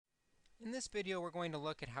In this video, we're going to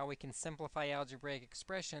look at how we can simplify algebraic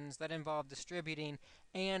expressions that involve distributing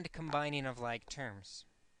and combining of like terms.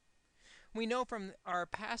 We know from our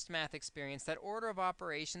past math experience that order of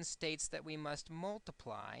operations states that we must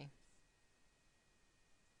multiply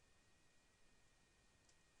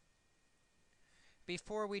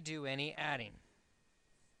before we do any adding.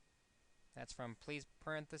 That's from please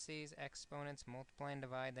parentheses, exponents, multiply and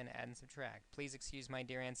divide, then add and subtract. Please excuse my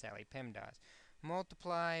dear Aunt Sally, PEMDAS.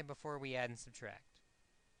 Multiply before we add and subtract.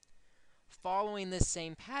 Following this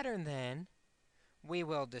same pattern, then, we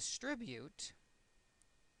will distribute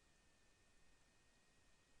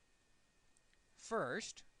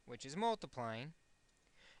first, which is multiplying,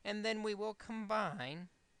 and then we will combine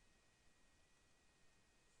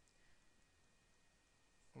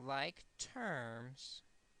like terms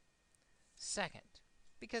second,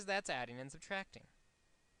 because that's adding and subtracting.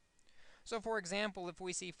 So for example, if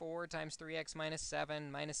we see 4 times 3x minus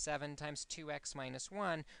 7 times 2x minus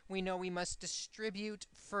 1, we know we must distribute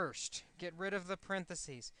first. Get rid of the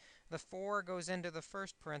parentheses. The 4 goes into the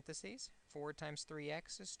first parentheses. 4 times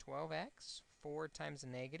 3x is 12x. 4 times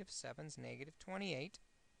negative 7 is negative 28.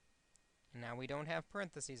 And now we don't have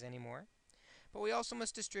parentheses anymore. But we also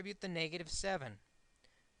must distribute the negative 7.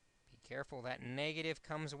 Be careful, that negative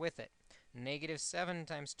comes with it. Negative 7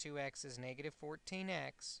 times 2x is negative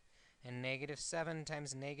 14x. And negative 7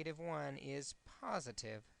 times negative 1 is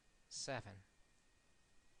positive 7.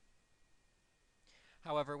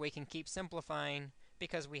 However, we can keep simplifying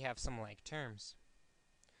because we have some like terms.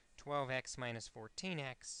 12x minus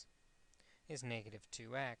 14x is negative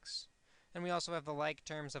 2x. And we also have the like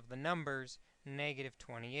terms of the numbers. Negative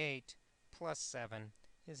 28 plus 7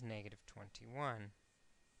 is negative 21.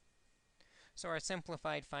 So our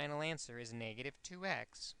simplified final answer is negative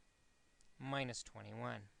 2x minus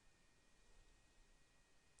 21.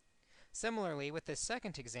 Similarly, with this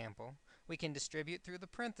second example, we can distribute through the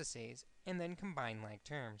parentheses and then combine like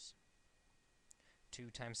terms. 2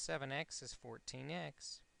 times 7x is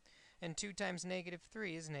 14x, and 2 times negative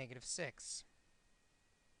 3 is negative 6.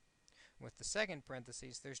 With the second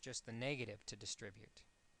parentheses, there's just the negative to distribute.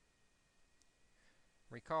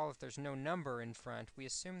 Recall, if there's no number in front, we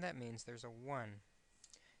assume that means there's a 1.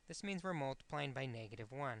 This means we're multiplying by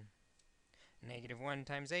negative 1. Negative 1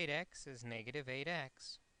 times 8x is negative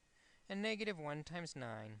 8x. And negative 1 times 9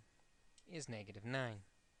 is negative 9.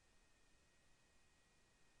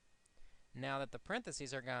 Now that the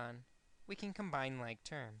parentheses are gone, we can combine like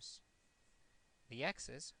terms. The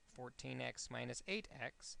x's, 14x minus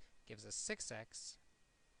 8x, gives us 6x.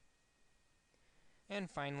 And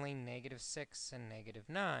finally, negative 6 and negative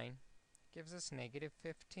 9 gives us negative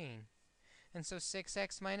 15. And so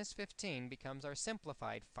 6x minus 15 becomes our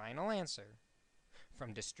simplified final answer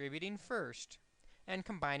from distributing first and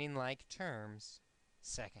combining like terms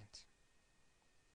second.